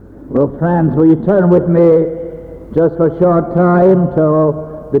Well, friends, will you turn with me just for a short time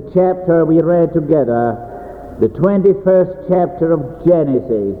to the chapter we read together, the 21st chapter of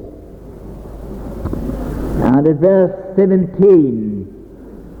Genesis. And in verse 17,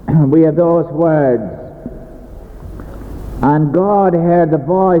 we have those words, "And God heard the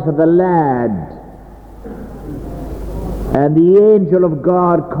voice of the lad, and the angel of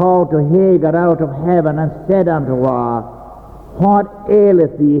God called to Hagar out of heaven and said unto her, What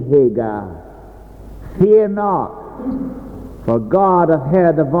aileth thee, Hagar? Fear not, for God hath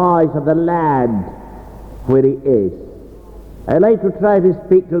heard the voice of the lad where he is." I'd like to try to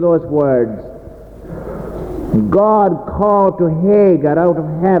speak to those words. God called to Hagar out of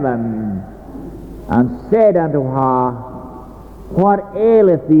heaven and said unto her, What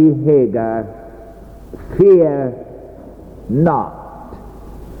aileth thee, Hagar? Fear not.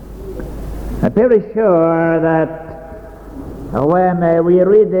 I'm very sure that when we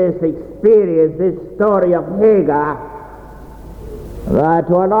read this experience, this story of Hagar, that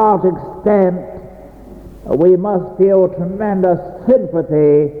to a large extent we must feel tremendous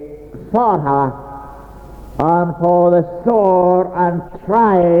sympathy for her and for the sore and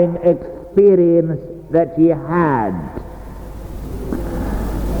trying experience that she had.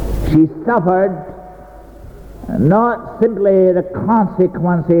 She suffered not simply the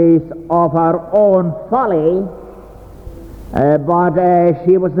consequences of her own folly, but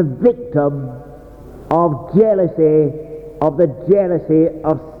she was the victim of jealousy, of the jealousy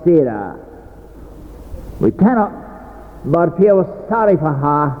of Sarah. We cannot but feel sorry for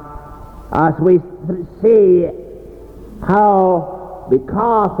her as we see how,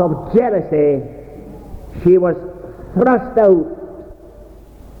 because of jealousy, she was thrust out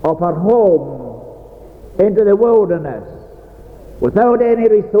of her home into the wilderness without any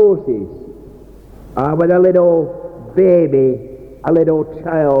resources, with a little baby, a little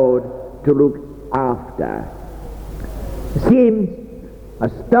child to look after. It seems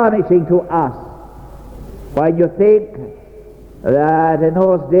astonishing to us when you think that in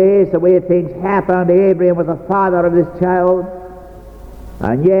those days the way things happened, Abraham was the father of this child,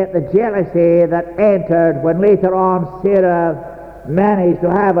 and yet the jealousy that entered when later on Sarah managed to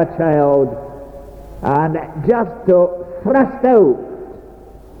have a child, and just to thrust out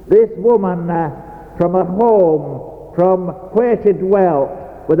this woman from her home, from where she dwelt,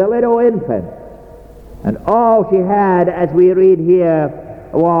 with a little infant, and all she had, as we read here,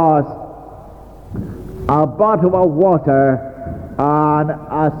 was a bottle of water and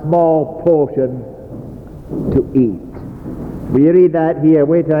a small portion to eat. We read that here.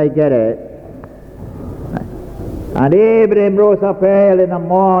 Wait till I get it. "And Abraham rose up early in the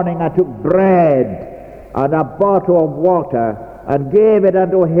morning and took bread and a bottle of water, and gave it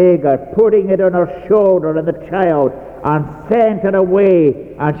unto Hagar, putting it on her shoulder and the child, and sent her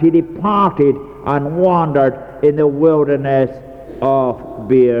away, and she departed and wandered in the wilderness of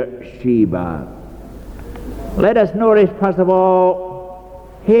Beersheba." Let us notice, first of all,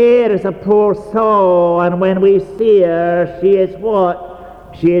 here is a poor soul, and when we see her, she is what?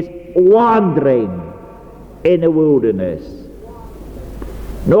 She is wandering in the wilderness.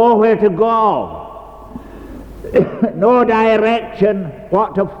 Nowhere to go. No direction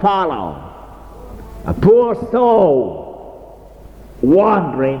what to follow. A poor soul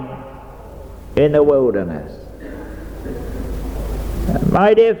wandering in the wilderness.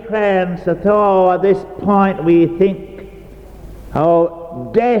 My dear friends, although at this point we think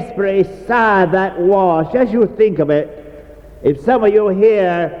how desperately sad that was, just you think of it, if some of you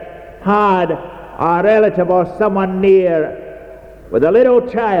here had a relative or someone near with a little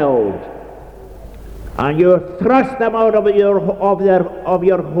child, and you thrust them out of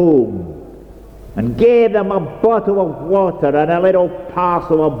your home and gave them a bottle of water and a little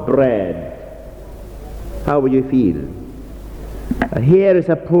parcel of bread, how would you feel? And here is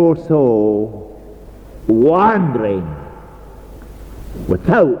a poor soul wandering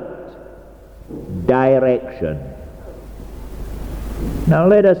without direction. Now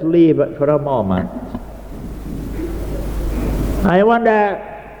let us leave it for a moment. I wonder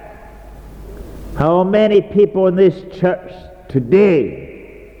how many people in this church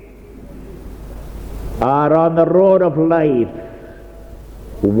today are on the road of life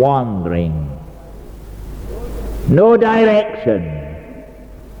wandering. No direction,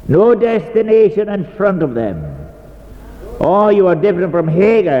 no destination in front of them. Oh, you are different from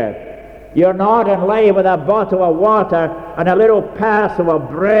Hagar. You're not in life with a bottle of water and a little parcel of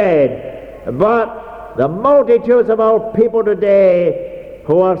bread. But the multitudes of our people today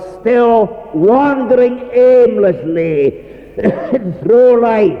who are still wandering aimlessly through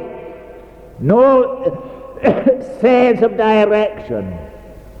life, no sense of direction,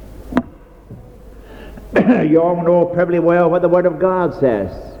 You all know probably well what the Word of God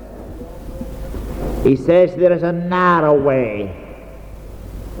says. He says there is a narrow way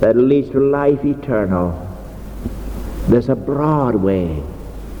that leads to life eternal. There's a broad way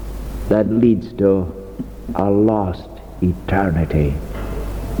that leads to a lost eternity.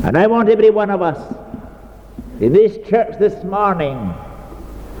 And I want every one of us in this church this morning,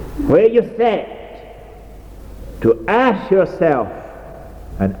 where you sit, to ask yourself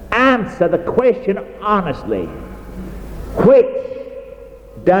and answer the question honestly.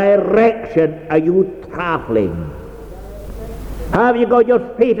 Which direction are you traveling? Have you got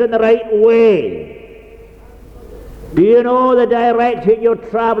your feet in the right way? Do you know the direction you're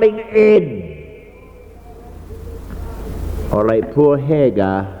traveling in? Or like poor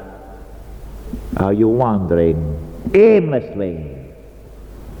Hagar, are you wandering aimlessly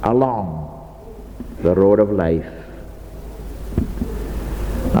along the road of life?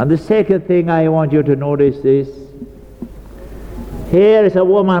 And the second thing I want you to notice is, here is a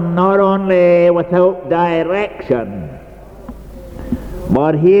woman not only without direction,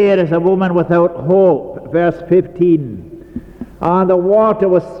 but here is a woman without hope. Verse 15, and the water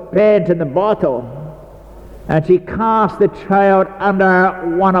was spent in the bottle, and she cast the child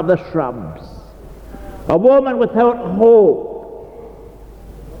under one of the shrubs. A woman without hope.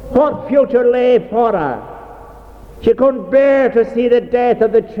 What future lay for her? She couldn't bear to see the death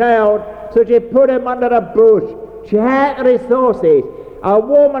of the child, so she put him under a bush. She had resources. A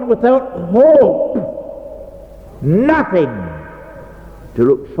woman without hope. Nothing to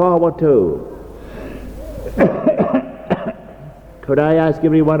look forward to. Could I ask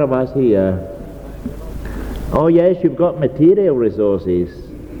every one of us here? Oh yes, you've got material resources.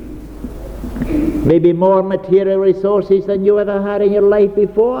 Maybe more material resources than you ever had in your life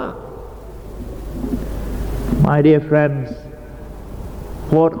before. My dear friends,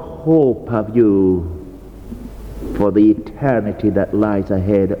 what hope have you for the eternity that lies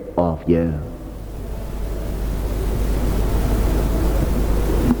ahead of you?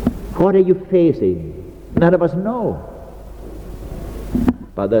 What are you facing? None of us know.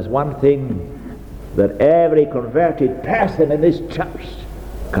 But there's one thing that every converted person in this church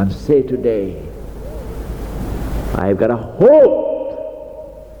can say today. I've got a hope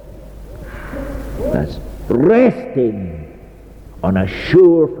that's resting on a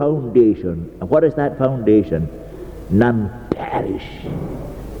sure foundation. And what is that foundation? None perish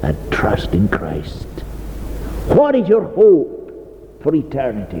that trust in Christ. What is your hope for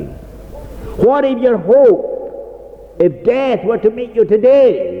eternity? What is your hope if death were to meet you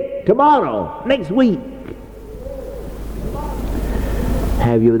today, tomorrow, next week?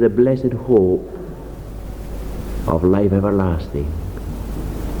 Have you the blessed hope of life everlasting?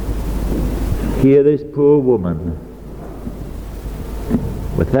 Hear this poor woman,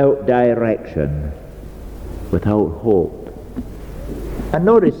 without direction, without hope. And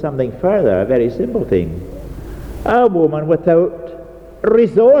notice something further, a very simple thing. A woman without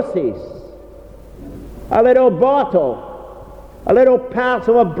resources. A little bottle, a little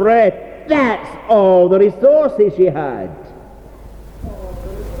parcel of bread. That's all the resources she had.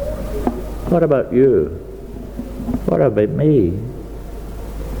 What about you? What about me?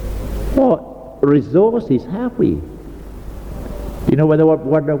 What resources have we? You know what the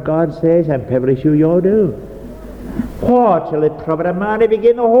Word of God says? I'm pretty sure you all do. What shall it profit a man if he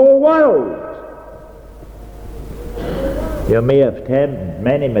gain the whole world? You may have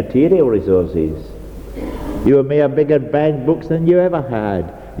many material resources. You may have bigger bank books than you ever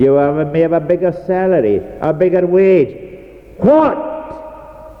had. You may have a bigger salary, a bigger wage. What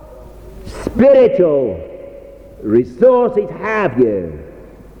spiritual resources have you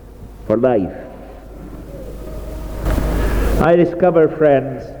for life? I discovered,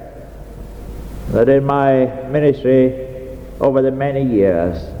 friends, that in my ministry over the many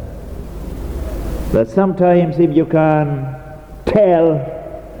years, that sometimes if you can tell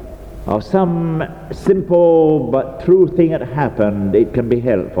of some simple but true thing that happened, it can be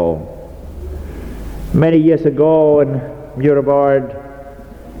helpful. Many years ago in Muirboard,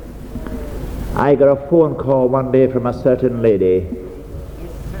 I got a phone call one day from a certain lady,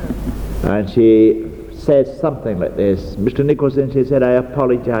 and she said something like this. Mr. Nicholson, she said, I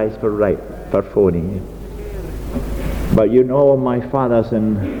apologize for phoning you. But you know, my father's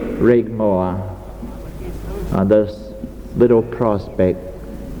in Rigmore, and there's little prospect.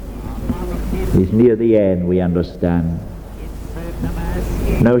 He's near the end, we understand.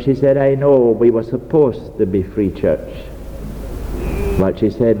 No, she said, I know we were supposed to be free church, but she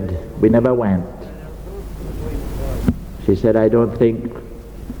said, we never went. She said, I don't think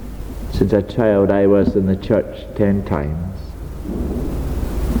since a child I was in the church 10 times.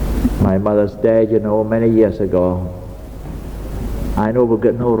 My mother's dead, many years ago. I know we've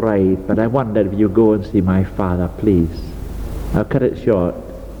got no right, but I wondered if you go and see my father, please. I'll cut it short.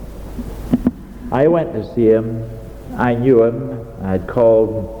 I went to see him. I knew him. I had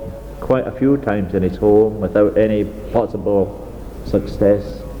called quite a few times in his home without any possible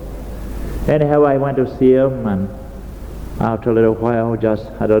success. Anyhow, I went to see him, and after a little while just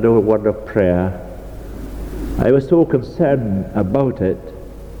had a little word of prayer. I was so concerned about it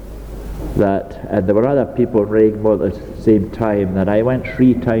that, and there were other people in Regmore at the same time, that I went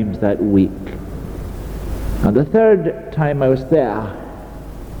 3 times that week. And the third time I was there,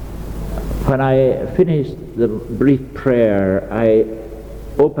 when I finished the brief prayer, I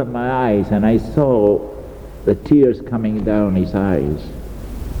opened my eyes and I saw the tears coming down his eyes.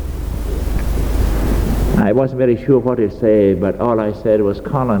 I wasn't very sure what to say, but all I said was,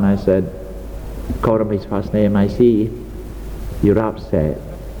 Colin, I said, called him his first name, I see you're upset.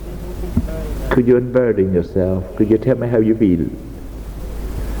 Could you unburden yourself? Could you tell me how you feel?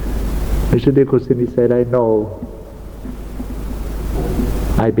 Mr. Nicolson, he said, I know.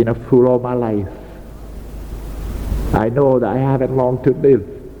 I've been a fool all my life. I know that I haven't long to live.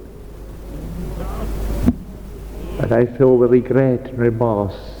 And I feel with regret and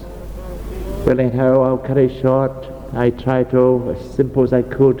remorse. Well, anyhow, I'll cut it short. I tried to, as simple as I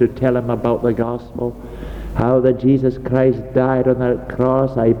could, to tell him about the gospel. How that Jesus Christ died on that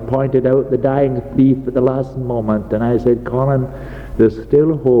cross. I pointed out the dying thief at the last moment, and I said, Colin, there's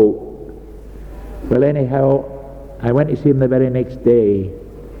still hope. Well, anyhow, I went to see him the very next day.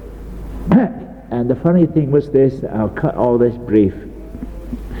 And the funny thing was this, I'll cut all this brief.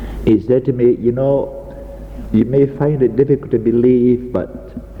 He said to me, you may find it difficult to believe,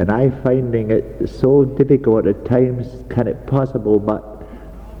 and I'm finding it so difficult at times, can it possible, but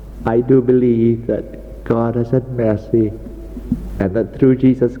I do believe that God has had mercy, and that through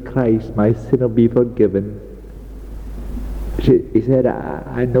Jesus Christ my sin will be forgiven. He said,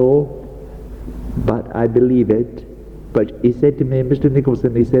 I know, but I believe it. But he said to me, Mr.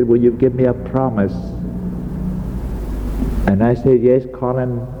 Nicolson, he said, will you give me a promise? And I said, yes,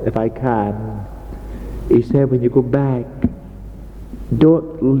 Colin, if I can. He said, when you go back,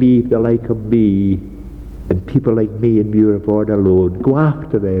 don't leave the like of me and people like me in Muirford alone. Go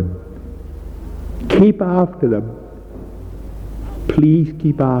after them. Keep after them. Please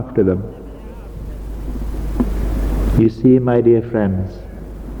keep after them. You see, my dear friends,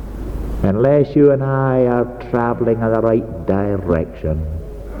 unless you and I are traveling in the right direction,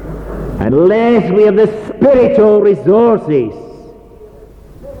 unless we have the spiritual resources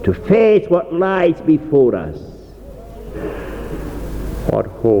to face what lies before us, what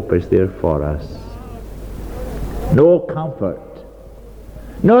hope is there for us? No comfort.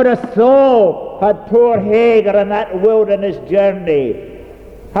 Not a soul had poor Hagar on that wilderness journey.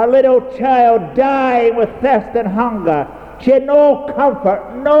 Her little child dying with thirst and hunger. She had no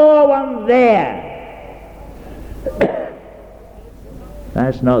comfort, no one there.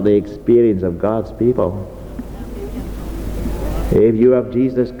 That's not the experience of God's people. If you have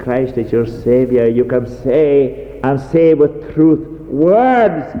Jesus Christ as your Savior, you can say, and say with truth,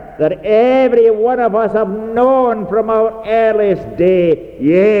 words that every one of us have known from our earliest day.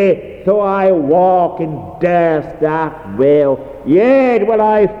 Yea, though I walk in death's dark vale, yet will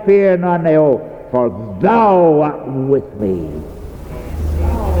I fear none ill, for thou art with me.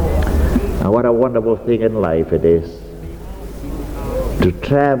 And what a wonderful thing in life it is to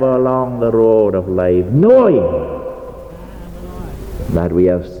travel along the road of life, knowing that we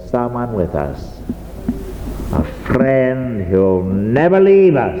have someone with us, a friend who'll never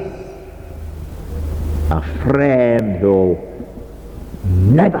leave us, a friend who'll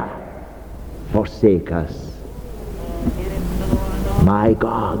never forsake us. My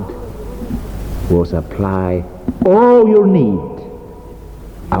God will supply all your need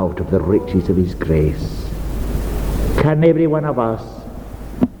out of the riches of His grace. Can every one of us,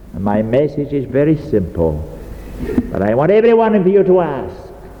 and my message is very simple, but I want every one of you to ask,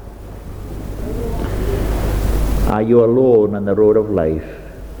 are you alone on the road of life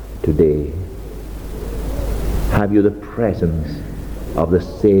today? Have you the presence of the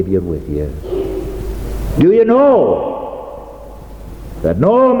Savior with you? Do you know that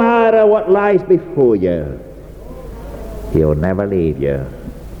no matter what lies before you, He'll never leave you,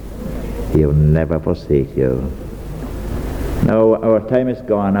 He'll never forsake you? Now, our time is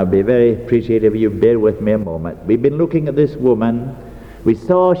gone. I'll be very appreciative if you bear with me a moment. We've been looking at this woman. We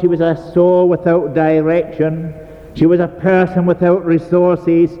saw she was a soul without direction. She was a person without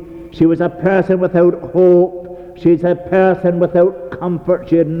resources. She was a person without hope. She's a person without comfort.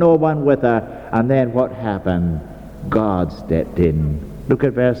 She had no one with her. And then what happened? God stepped in. Look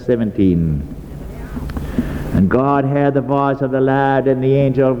at verse 17. And God heard the voice of the lad, and the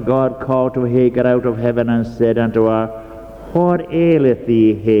angel of God called to Hagar out of heaven and said unto her, What aileth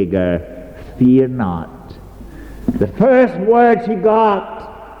thee, Hagar? Fear not. The first word she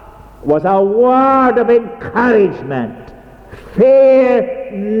got was a word of encouragement.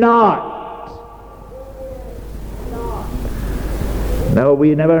 Fear not. Now,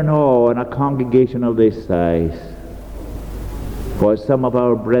 we never know in a congregation of this size what some of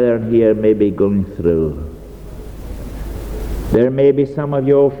our brethren here may be going through. There may be some of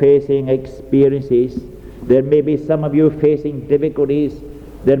you facing experiences. There may be some of you facing difficulties.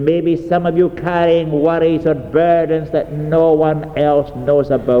 There may be some of you carrying worries or burdens that no one else knows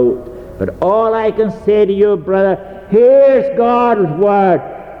about. But all I can say to you, brother, here's God's word,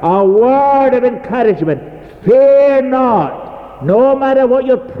 a word of encouragement. Fear not. No matter what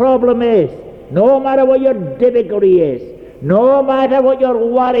your problem is, no matter what your difficulty is, no matter what your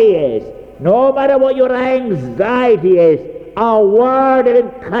worry is, no matter what your anxiety is, a word of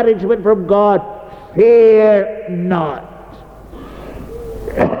encouragement from God. Fear not.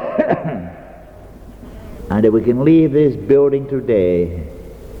 And if we can leave this building today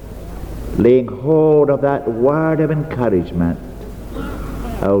laying hold of that word of encouragement,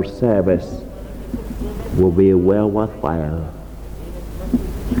 our service will be well worthwhile.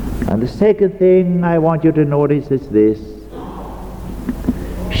 And the second thing I want you to notice is this.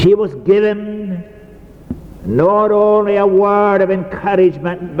 She was given not only a word of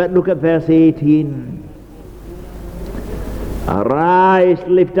encouragement, but look at verse 18. Arise,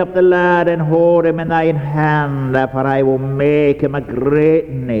 lift up the lad, and hold him in thine hand, for I will make him a great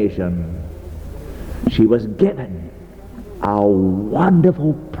nation. She was given a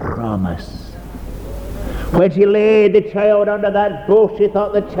wonderful promise. When she laid the child under that bush, she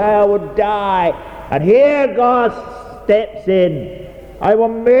thought the child would die. And here God steps in. I will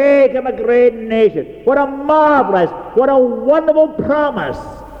make him a great nation. What a marvelous, what a wonderful promise.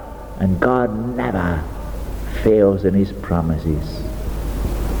 And God never fails in his promises.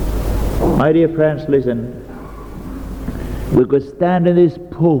 My dear friends, listen. We could stand in this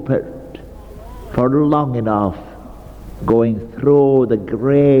pulpit for long enough going through the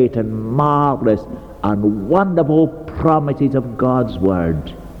great and marvelous and wonderful promises of God's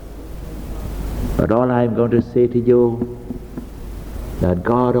word. But all I'm going to say to you, that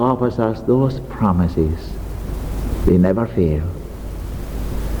God offers us those promises. They never fail.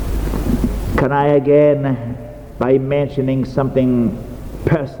 Can I again, by mentioning something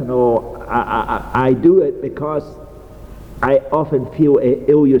personal, I do it because I often feel it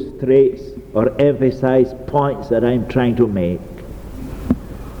illustrates or emphasizes points that I'm trying to make.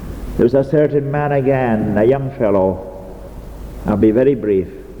 There was a certain man again, a young fellow, I'll be very brief.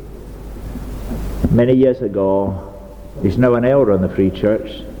 Many years ago, he's now an elder in the Free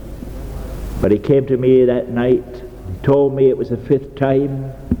Church, but he came to me that night. He told me it was the 5th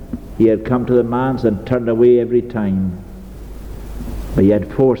time he had come to the manse and turned away every time. But he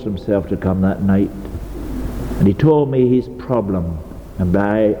had forced himself to come that night. And he told me his problem. And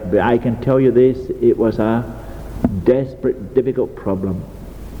I can tell you this, it was a desperate, difficult problem.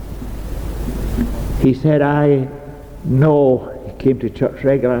 He said, I know, he came to church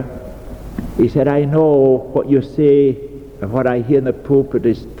regular, he said, I know what you say and what I hear in the pulpit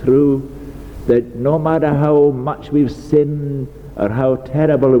is true, that no matter how much we've sinned or how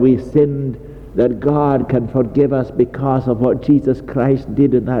terrible we've sinned, that God can forgive us because of what Jesus Christ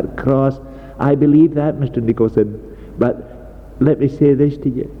did on that cross. I believe that, Mr. Nicholson. But let me say this to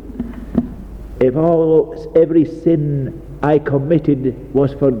you. If every sin I committed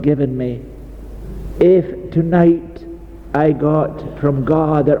was forgiven me, if tonight I got from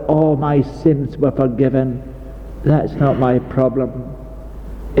God that all my sins were forgiven, that's not my problem.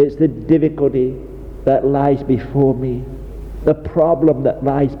 It's the difficulty that lies before me, the problem that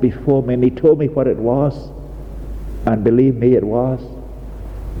lies before me. And he told me what it was, and believe me, it was.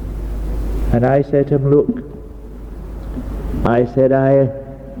 And I said to him, look, I said, I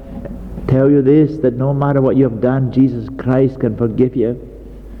tell you this, that no matter what you have done, Jesus Christ can forgive you.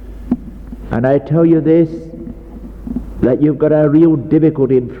 And I tell you this, that you've got a real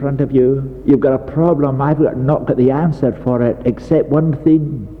difficulty in front of you. You've got a problem. I've not got the answer for it, except one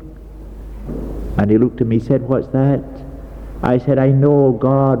thing. And he looked at me and said, what's that? I said, I know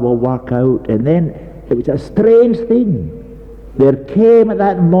God will work out. And then it was a strange thing. There came at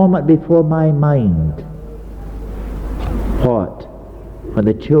that moment before my mind, what? When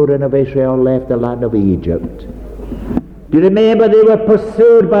the children of Israel left the land of Egypt. Do you remember they were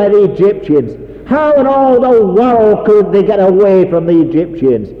pursued by the Egyptians? How in all the world could they get away from the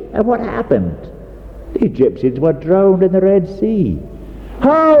Egyptians? And what happened? The Egyptians were drowned in the Red Sea.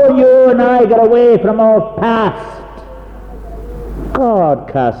 How you and I got away from our past. God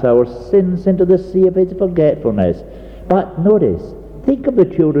casts our sins into the sea of his forgetfulness. But notice, think of the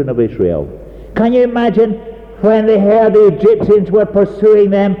children of Israel. Can you imagine when they heard the Egyptians were pursuing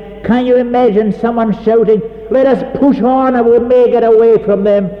them? Can you imagine someone shouting, let us push on and we may get away from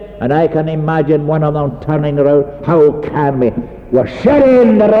them? And I can imagine one of them turning around, how can we? We're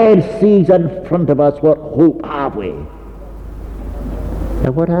shutting the Red Seas in front of us. What hope have we?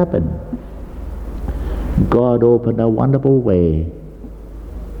 And what happened? God opened a wonderful way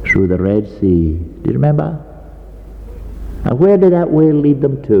through the Red Sea. Do you remember? And where did that way lead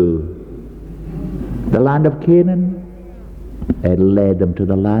them to? The land of Canaan? It led them to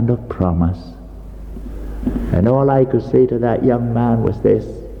the land of promise. And all I could say to that young man was this: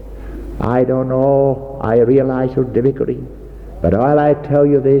 I don't know, I realize your difficulty, but all I tell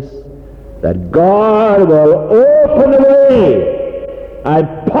you this, that God will open the way.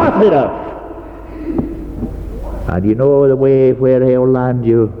 I'm positive. And you know the way where he'll land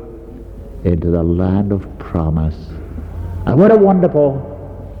you? Into the land of promise. And what a wonderful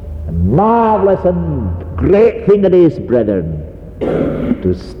and marvelous and great thing it is, brethren,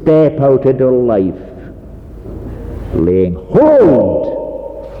 to step out into life laying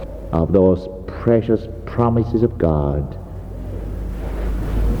hold of those precious promises of God.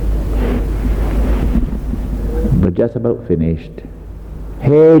 We're just about finished.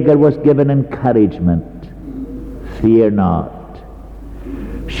 Hagar was given encouragement. Fear not.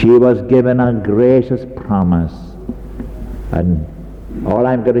 She was given a gracious promise. And all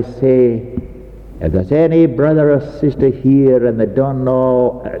I'm going to say, if there's any brother or sister here and they don't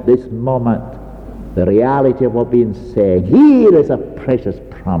know at this moment the reality of what's being said, here is a precious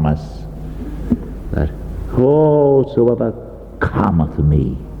promise that whosoever cometh to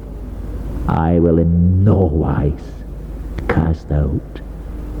me, I will in no wise cast out.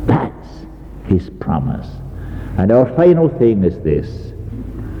 That's his promise. And our final thing is this: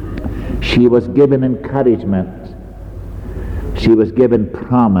 she was given encouragement. She was given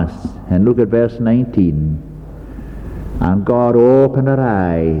promise. And look at verse 19. And God opened her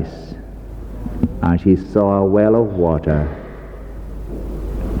eyes, and she saw a well of water.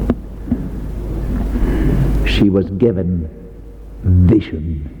 She was given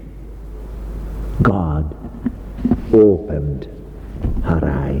vision. God opened her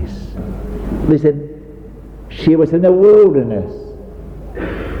eyes. Listen, she was in the wilderness.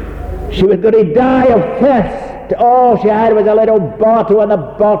 She was going to die of thirst. All she had was a little bottle, and the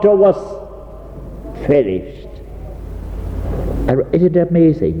bottle was finished. And isn't it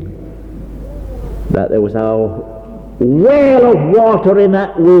amazing that there was a well of water in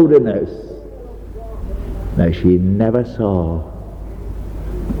that wilderness that she never saw,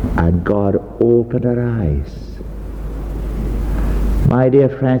 and God opened her eyes? My dear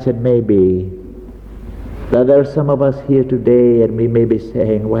friends, it may be that there are some of us here today, and we may be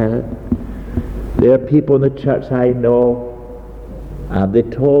saying, well, there are people in the church I know, and they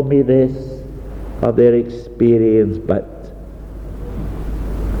told me this of their experience, but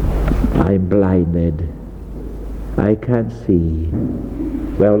I'm blinded. I can't see.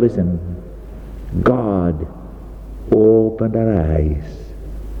 Well, listen, God opened our eyes.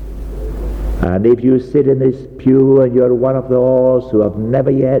 And if you sit in this pew and you're one of those who have never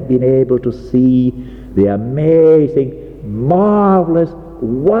yet been able to see the amazing, marvelous,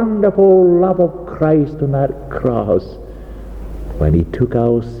 wonderful love of Christ on that cross when he took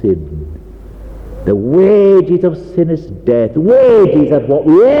our sin. The wages of sin is death. Wages of what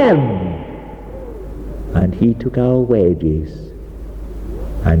we earn. And he took our wages,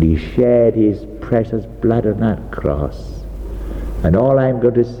 and he shed his precious blood on that cross. And all I'm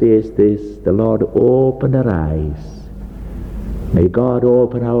going to say is this: the Lord opened our eyes. May God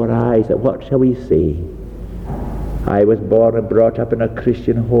open our eyes. And what shall we say? I was born and brought up in a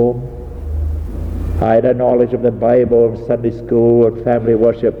Christian home. I had a knowledge of the Bible and Sunday school and family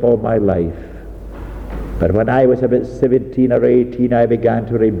worship all my life. But when I was about 17 or 18, I began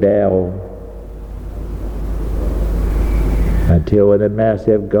to rebel. Until in the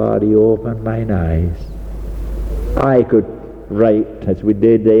mercy of God, he opened mine eyes. I could write, as we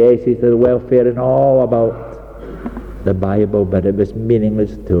did, the essays of the welfare and all about the Bible, but it was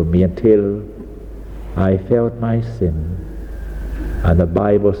meaningless to me until I felt my sin. And the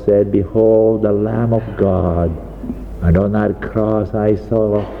Bible said, behold the Lamb of God. And on that cross I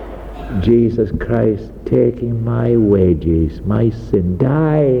saw Jesus Christ taking my wages, my sin,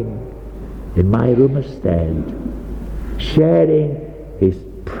 dying in my room instead, shedding his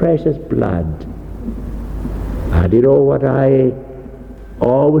precious blood. And you know what I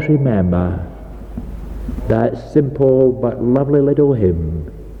always remember? that simple but lovely little hymn,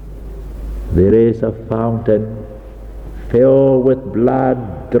 "There is a fountain filled with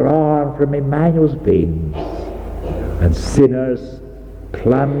blood drawn from Emmanuel's veins, and sinners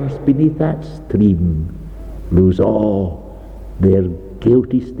plunged beneath that stream lose all their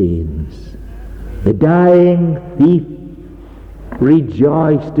guilty stains. The dying thief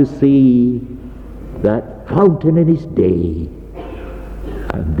rejoiced to see that fountain in his day,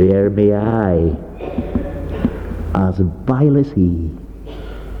 and there may I, as vile as he,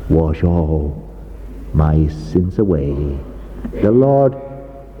 wash all my sins away." The Lord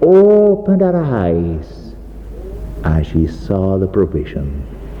opened her eyes as she saw the provision.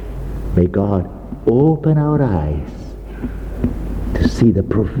 May God open our eyes to see the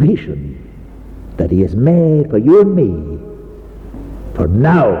provision that he has made for you and me, for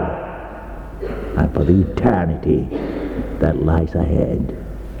now and for the eternity that lies ahead.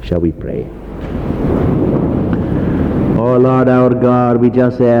 Shall we pray? Oh Lord our God, we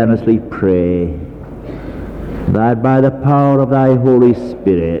just earnestly pray that by the power of thy Holy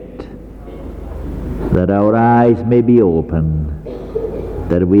Spirit, that our eyes may be opened,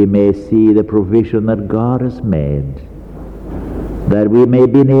 that we may see the provision that God has made, that we may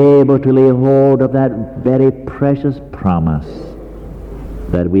be able to lay hold of that very precious promise,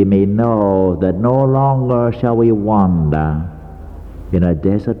 that we may know that no longer shall we wander in a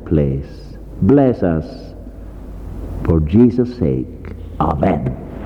desert place. Bless us for Jesus' sake. Amen.